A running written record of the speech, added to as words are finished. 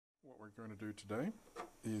we're going to do today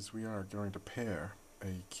is we are going to pair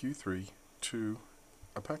a Q3 to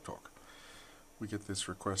a Packtalk. We get this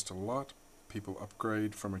request a lot. People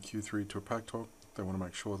upgrade from a Q3 to a Packtalk. They want to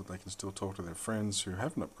make sure that they can still talk to their friends who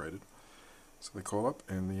haven't upgraded. So they call up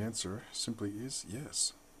and the answer simply is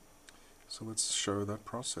yes. So let's show that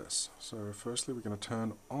process. So firstly we're going to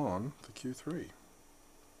turn on the Q3.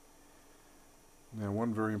 Now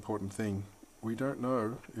one very important thing, we don't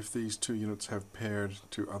know if these two units have paired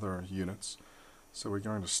to other units, so we're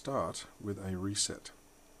going to start with a reset.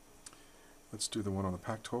 Let's do the one on the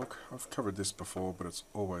Packtalk. I've covered this before, but it's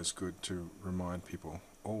always good to remind people,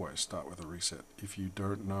 always start with a reset if you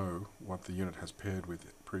don't know what the unit has paired with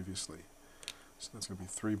it previously. So that's going to be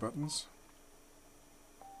 3 buttons.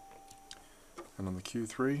 And on the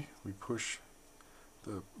Q3 we push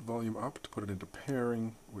the volume up to put it into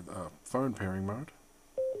pairing with phone pairing mode.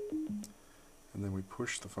 And then we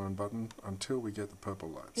push the phone button until we get the purple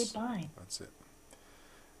lights. Goodbye. That's it.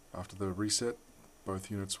 After the reset, both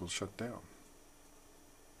units will shut down.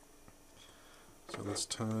 So let's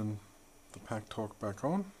turn the Packtalk back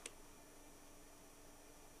on.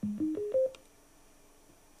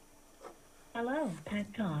 Hello,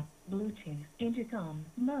 Packtalk, Bluetooth, intercom,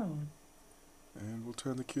 mode. And we'll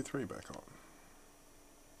turn the Q3 back on.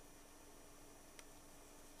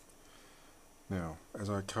 Now, as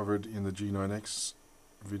I covered in the G9X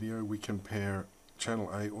video, we can pair channel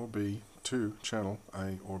A or B to channel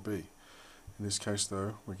A or B. In this case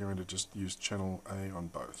though, we're going to just use channel A on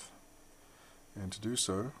both. And to do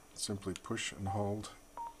so, simply push and hold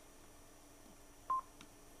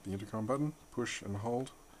the intercom button, push and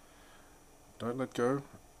hold. Don't let go,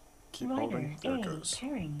 keep holding, there it goes.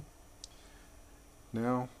 Pairing.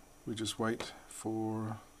 Now, we just wait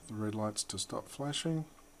for the red lights to stop flashing.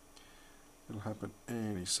 It'll happen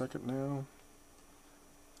any second now.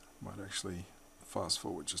 Might actually fast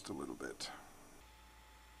forward just a little bit.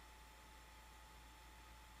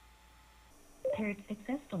 Paired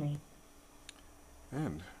successfully.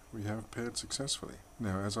 And we have paired successfully.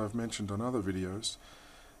 Now, as I've mentioned on other videos,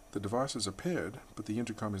 the devices are paired, but the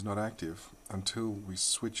intercom is not active until we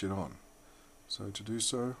switch it on. So to do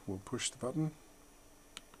so, we'll push the button.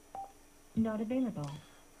 Not available.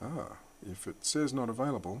 If it says not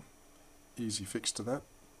available, easy fix to that,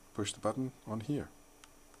 push the button on here.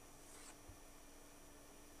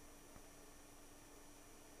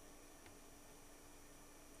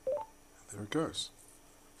 There it goes.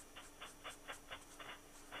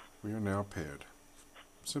 We are now paired.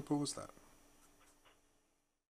 Simple as that.